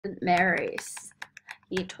St Mary's,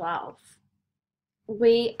 Year 12.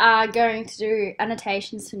 We are going to do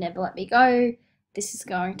annotations for Never Let Me Go. This is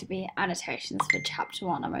going to be annotations for chapter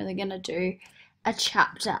 1. I'm only going to do a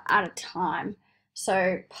chapter at a time.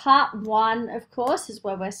 So part 1, of course, is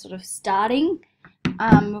where we're sort of starting.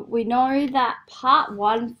 We know that part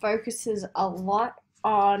 1 focuses a lot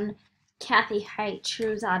on Kathy H.,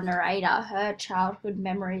 who is our narrator, her childhood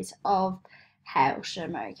memories of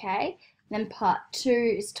Hailsham, okay? Then part 2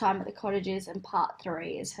 is time at the cottages, and part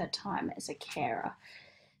 3 is her time as a carer.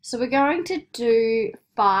 So we're going to do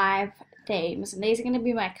 5 themes, and these are going to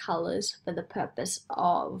be my colours for the purpose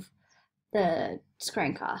of the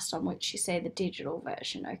screencast on which you see the digital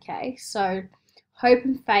version, okay? So hope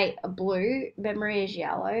and fate are blue, memory is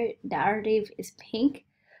yellow, narrative is pink,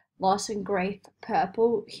 loss and grief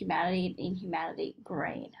purple, humanity and inhumanity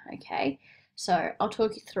green, okay? So I'll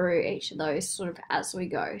talk you through each of those sort of as we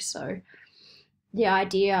go. So the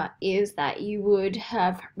idea is that you would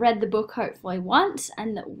have read the book hopefully once,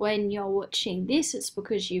 and that when you're watching this, it's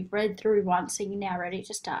because you've read through once and you're now ready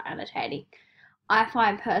to start annotating. I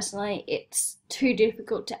find personally it's too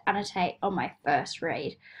difficult to annotate on my first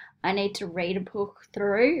read. I need to read a book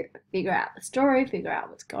through, figure out the story, figure out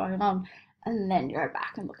what's going on, and then go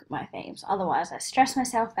back and look at my themes. Otherwise, I stress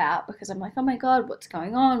myself out because I'm like, oh my god, what's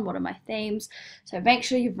going on? What are my themes? So make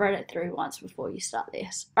sure you've read it through once before you start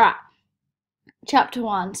this. All right. Chapter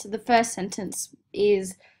 1, so the first sentence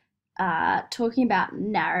is talking about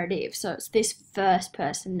narrative. So it's this first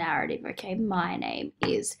person narrative, okay? My name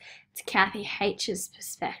is. It's Kathy H's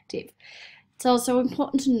perspective. It's also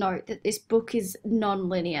important to note that this book is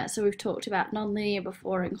non-linear. So we've talked about non-linear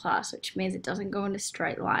before in class, which means it doesn't go in a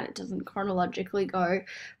straight line. It doesn't chronologically go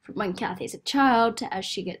from when Kathy's a child to as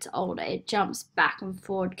she gets older. It jumps back and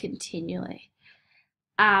forward continually.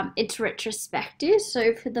 It's retrospective,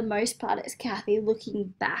 so for the most part it's Kathy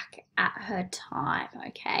looking back at her time,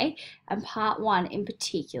 okay? And part 1 in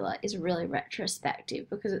particular is really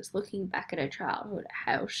retrospective because it's looking back at her childhood at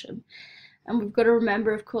Hailsham. And we've got to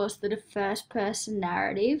remember, of course, that a first person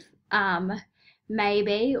narrative may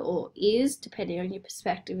be or is, depending on your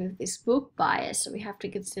perspective of this book, biased. So we have to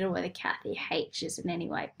consider whether Kathy H is in any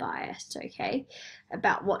way biased, okay,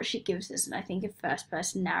 about what she gives us. And I think a first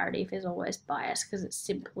person narrative is always biased because it's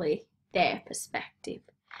simply their perspective.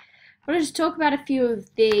 I want to talk about a few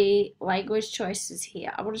of the language choices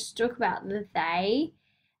here. I want to talk about the they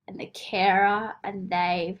and the carer and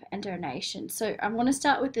they've and donation. So I want to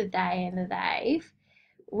start with the they and the they've,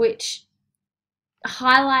 which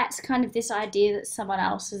highlights kind of this idea that someone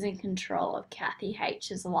else is in control of Kathy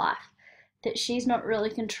H's life, that she's not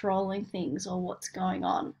really controlling things or what's going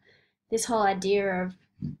on. This whole idea of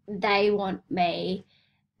they want me,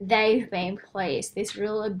 they've been pleased, this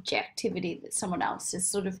real objectivity that someone else is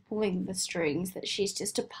sort of pulling the strings, that she's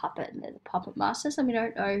just a puppet and they're the puppet masters, and we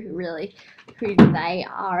don't know who they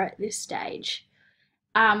are at this stage.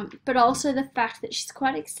 But also the fact that she's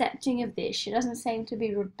quite accepting of this. She doesn't seem to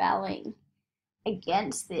be rebelling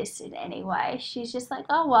against this in any way. She's just like,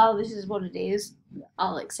 oh well, this is what it is,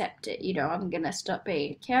 I'll accept it, you know, I'm gonna stop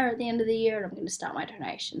being a carer at the end of the year and I'm gonna start my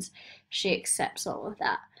donations. She accepts all of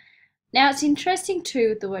that. Now it's interesting too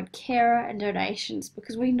with the word carer and donations,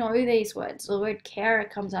 because we know these words. The word carer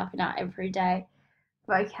comes up in our everyday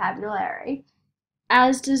vocabulary,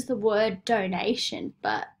 as does the word donation,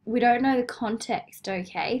 but we don't know the context,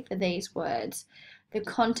 okay, for these words. The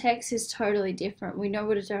context is totally different. We know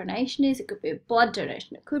what a donation is. It could be a blood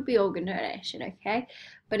donation. It could be organ donation, okay?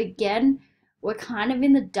 But again, we're kind of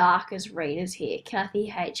in the dark as readers here.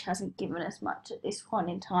 Kathy H hasn't given us much at this point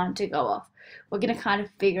in time to go off. We're going to kind of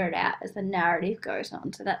figure it out as the narrative goes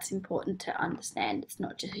on. So that's important to understand. It's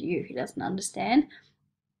not just you who doesn't understand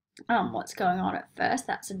what's going on at first.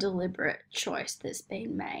 That's a deliberate choice that's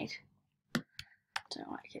been made. Don't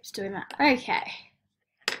know why it keeps doing that. Okay.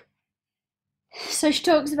 So she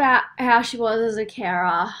talks about how she was as a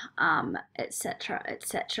carer, etc.,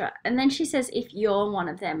 etc. And then she says, if you're one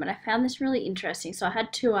of them. And I found this really interesting. So I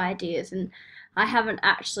had 2 ideas, and I haven't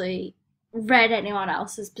actually read anyone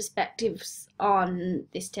else's perspectives on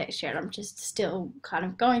this text yet. I'm just still kind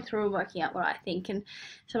of going through and working out what I think. And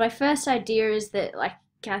so my first idea is that, like,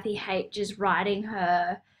 Kathy H is writing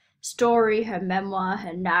her story, her memoir,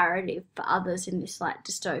 her narrative for others in this, like,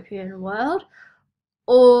 dystopian world.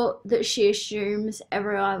 Or that she assumes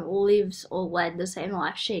everyone lives or led the same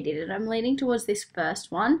life she did. And I'm leaning towards this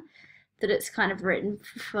first one, that it's kind of written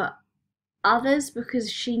for others,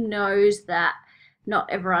 because she knows that not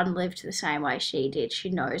everyone lived the same way she did. She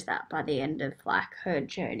knows that by the end of, like, her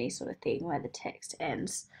journey sort of thing, where the text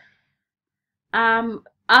ends.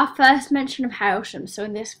 our first mention of Hailsham. So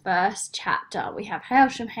in this first chapter, we have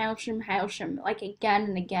Hailsham, Hailsham, Hailsham, like again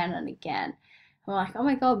and again and again. We're like, oh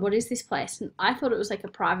my god, what is this place? And I thought it was like a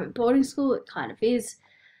private boarding school. It kind of is.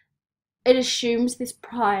 It assumes this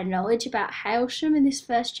prior knowledge about Hailsham in this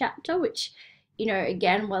first chapter, which, you know,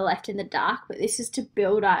 again, we're left in the dark, but this is to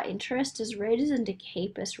build our interest as readers and to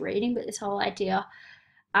keep us reading. But this whole idea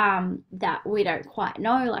that we don't quite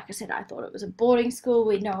know, like I said, I thought it was a boarding school.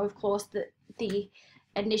 We know, of course, that the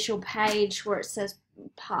initial page where it says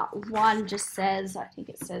part 1 just says, I think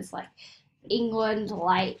it says like England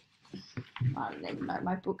late, I don't even know,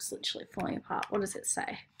 my book's literally falling apart. What does it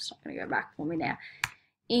say? It's not going to go back for me now.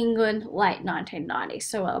 England late 1990s.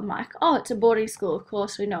 So I'm like, oh, it's a boarding school. Of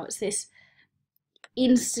course, we know it's this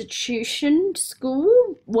institution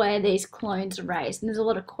school where these clones are raised, and there's a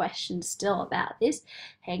lot of questions still about this,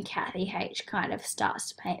 and Kathy H kind of starts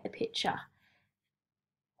to paint the picture.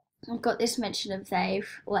 I've got this mention of they've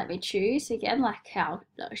let me choose again, like how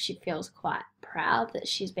she feels quite proud that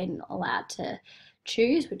she's been allowed to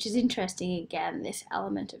choose, which is interesting. Again, this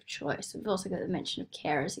element of choice. We've also got the mention of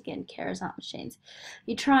carers. Again, carers aren't machines.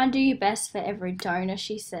 You try and do your best for every donor,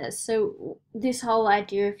 she says. So this whole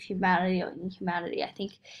idea of humanity or inhumanity, I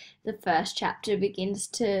think the first chapter begins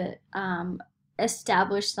to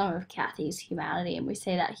establish some of Kathy's humanity, and we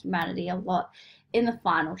see that humanity a lot in the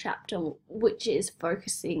final chapter, which is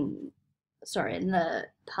focusing, sorry, in the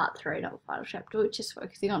part 3, not the final chapter, which is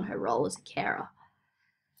focusing on her role as a carer.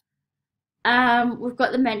 We've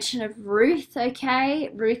got the mention of Ruth, okay,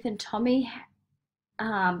 Ruth and Tommy,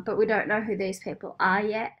 but we don't know who these people are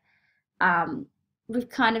yet. We've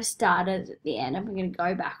kind of started at the end, and we're going to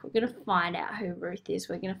go back. We're going to find out who Ruth is.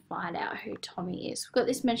 We're going to find out who Tommy is. We've got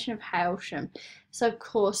this mention of Hailsham. So, of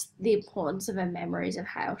course, the importance of her memories of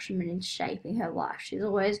Hailsham and in shaping her life. She's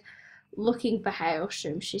always looking for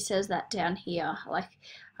Hailsham. She says that down here, like,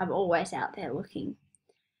 I'm always out there looking.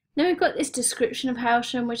 Then we've got this description of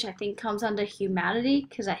Hailsham, which I think comes under humanity,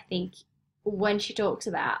 because I think when she talks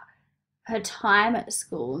about her time at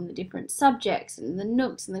school and the different subjects and the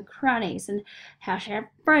nooks and the crannies and how she had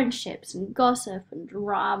friendships and gossip and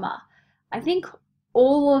drama, I think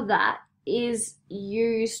all of that is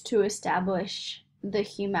used to establish the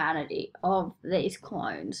humanity of these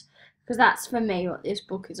clones, because that's for me what this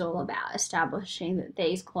book is all about, establishing that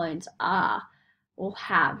these clones are or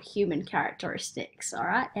have human characteristics. All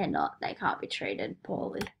right, they can't be treated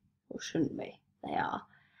poorly, or shouldn't be. They are.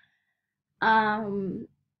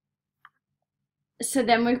 So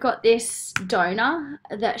then we've got this donor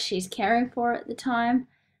that she's caring for at the time,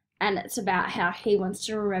 and it's about how he wants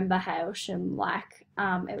to remember Hailsham like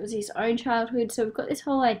it was his own childhood. So we've got this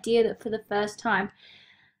whole idea that for the first time,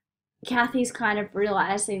 Kathy's kind of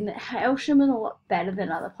realising that Hailsham is a lot better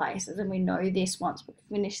than other places, and we know this once we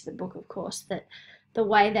finish the book, of course, that the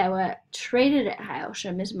way they were treated at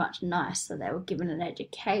Hailsham is much nicer. They were given an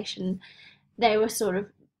education. They were sort of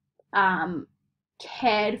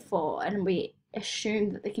cared for, and we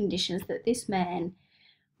assume that the conditions that this man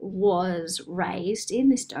was raised in,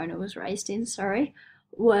 this donor was raised in, sorry,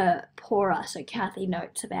 were poorer. So Kathy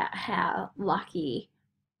notes about how lucky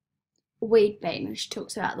we'd been, and she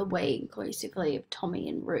talks about the we inclusively of Tommy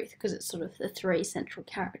and Ruth, because it's sort of the 3 central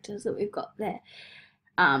characters that we've got there.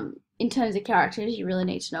 In terms of characters, you really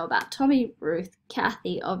need to know about Tommy, Ruth,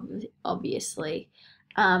 Kathy, obviously,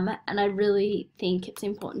 and I really think it's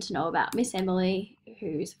important to know about Miss Emily,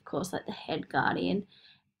 who's of course like the head guardian,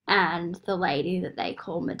 and the lady that they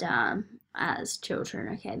call Madame as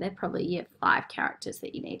children. Okay, they're probably your 5 characters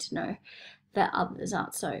that you need to know. The others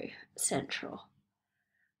aren't so central.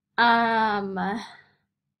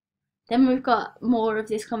 Then we've got more of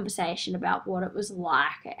this conversation about what it was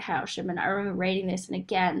like at Hailsham, and I remember reading this, and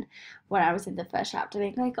again, when I was in the first chapter,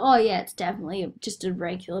 thinking like, oh yeah, it's definitely just a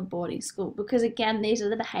regular boarding school, because again, these are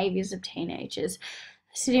the behaviours of teenagers,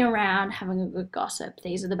 sitting around having a good gossip.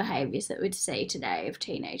 These are the behaviours that we'd see today of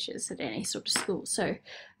teenagers at any sort of school. So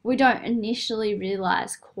we don't initially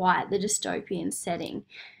realise quite the dystopian setting.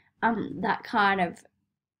 That kind of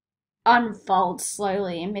unfolds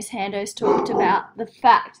slowly, and Miss Hando's talked about the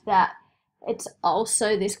fact that it's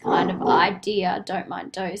also this kind of idea, don't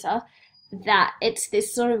mind Dozer, that it's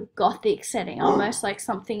this sort of gothic setting, almost like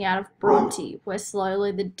something out of Bronte, where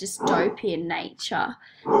slowly the dystopian nature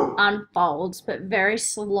unfolds, but very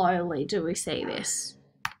slowly do we see this.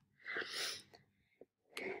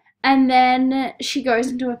 And then she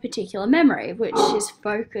goes into a particular memory, which is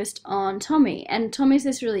focused on Tommy. And Tommy's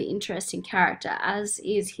this really interesting character, as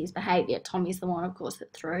is his behaviour. Tommy's the one, of course,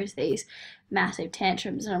 that throws these massive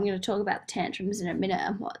tantrums. And I'm going to talk about the tantrums in a minute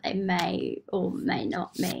and what they may or may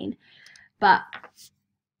not mean. But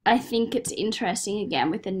I think it's interesting again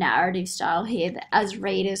with the narrative style here that as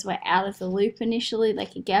readers we're out of the loop initially.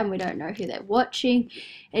 Like again, we don't know who they're watching.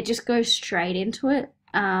 It just goes straight into it.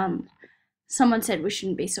 Someone said we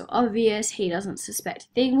shouldn't be so obvious. He doesn't suspect a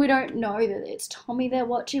thing. We don't know that it's Tommy they're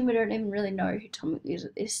watching. We don't even really know who Tommy is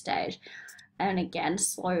at this stage. And again,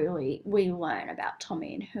 slowly we learn about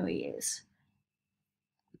Tommy and who he is.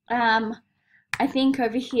 I think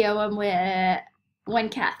over here when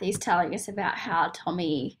Kathy's telling us about how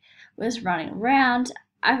Tommy was running around,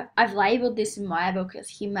 I've labelled this in my book as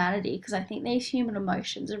humanity because I think these human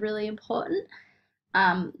emotions are really important.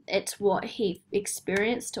 It's what he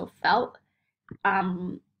experienced or felt.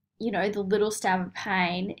 The little stab of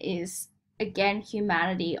pain is again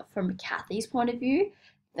humanity from Kathy's point of view.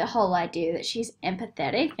 The whole idea that she's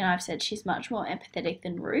empathetic, and I've said she's much more empathetic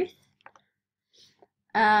than Ruth.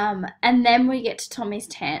 And then we get to Tommy's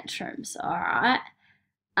tantrums, alright?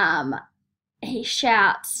 He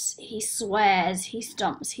shouts, he swears, he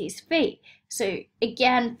stomps his feet. So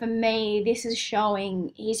again, for me, this is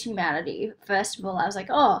showing his humanity. First of all, I was like,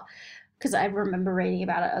 oh, because I remember reading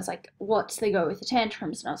about it, I was like, what's the go with the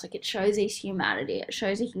tantrums? And I was like, it shows his humanity. It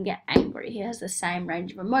shows he can get angry. He has the same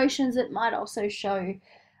range of emotions. It might also show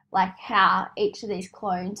like how each of these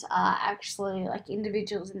clones are actually like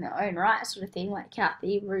individuals in their own right, sort of thing. Like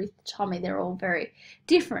Kathy, Ruth, Tommy, they're all very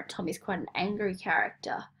different. Tommy's quite an angry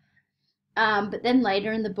character. But then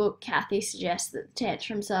later in the book, Kathy suggests that the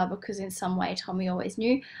tantrums are because in some way Tommy always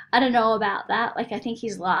knew. I don't know about that. Like I think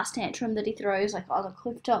his last tantrum that he throws like on the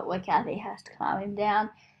cliff top where Kathy has to calm him down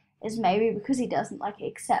is maybe because he doesn't like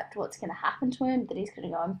accept what's going to happen to him, that he's going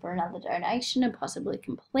to go in for another donation and possibly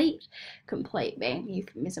complete being a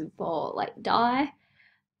euphemism for like die.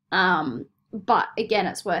 But again,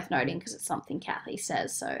 it's worth noting because it's something Kathy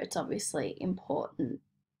says, so it's obviously important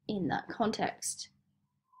in that context.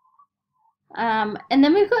 And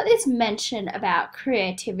then we've got this mention about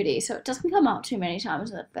creativity. So it doesn't come up too many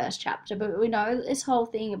times in the first chapter, but we know that this whole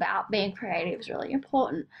thing about being creative is really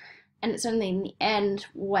important. And it's only in the end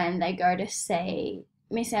when they go to see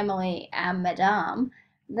Miss Emily and Madame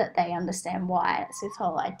that they understand why. It's this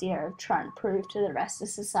whole idea of trying to prove to the rest of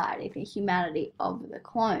society the humanity of the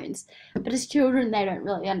clones. But as children, they don't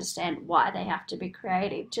really understand why they have to be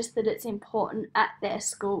creative, just that it's important at their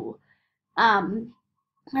school.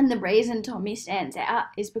 And the reason Tommy stands out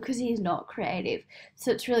is because he's not creative.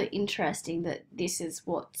 So it's really interesting that this is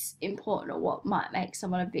what's important or what might make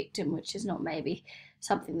someone a victim, which is not maybe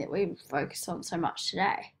something that we focus on so much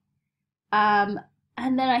today. And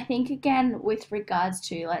then I think again with regards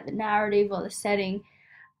to like the narrative or the setting,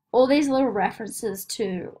 all these little references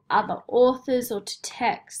to other authors or to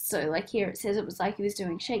text. So like here it says it was like he was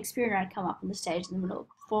doing Shakespeare and I'd come up on the stage in the middle of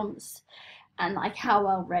the performance, and like how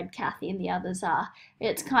well read Kathy and the others are.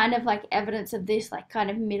 It's kind of like evidence of this like kind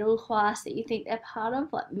of middle class that you think they're part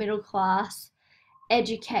of, like middle class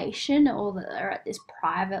education, or that they're at this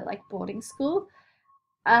private like boarding school.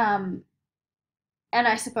 And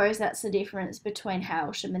I suppose that's the difference between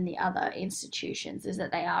Hailsham and the other institutions, is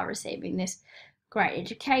that they are receiving this great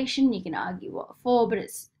education. You can argue what for, but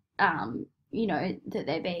it's that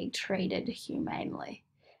they're being treated humanely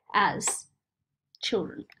as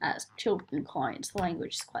children clients. The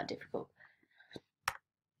language is quite difficult.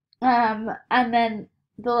 And then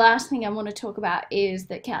the last thing I want to talk about is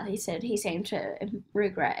that Kathy said he seemed to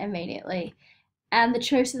regret immediately. And the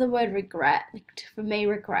choice of the word regret, for me,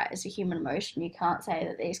 regret is a human emotion. You can't say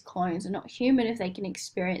that these clones are not human if they can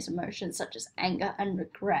experience emotions such as anger and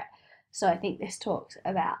regret. So I think this talks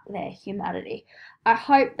about their humanity. I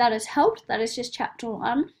hope that has helped. That is just chapter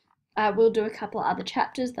 1. We'll do a couple of other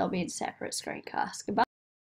chapters. They'll be in separate screencasts. Goodbye.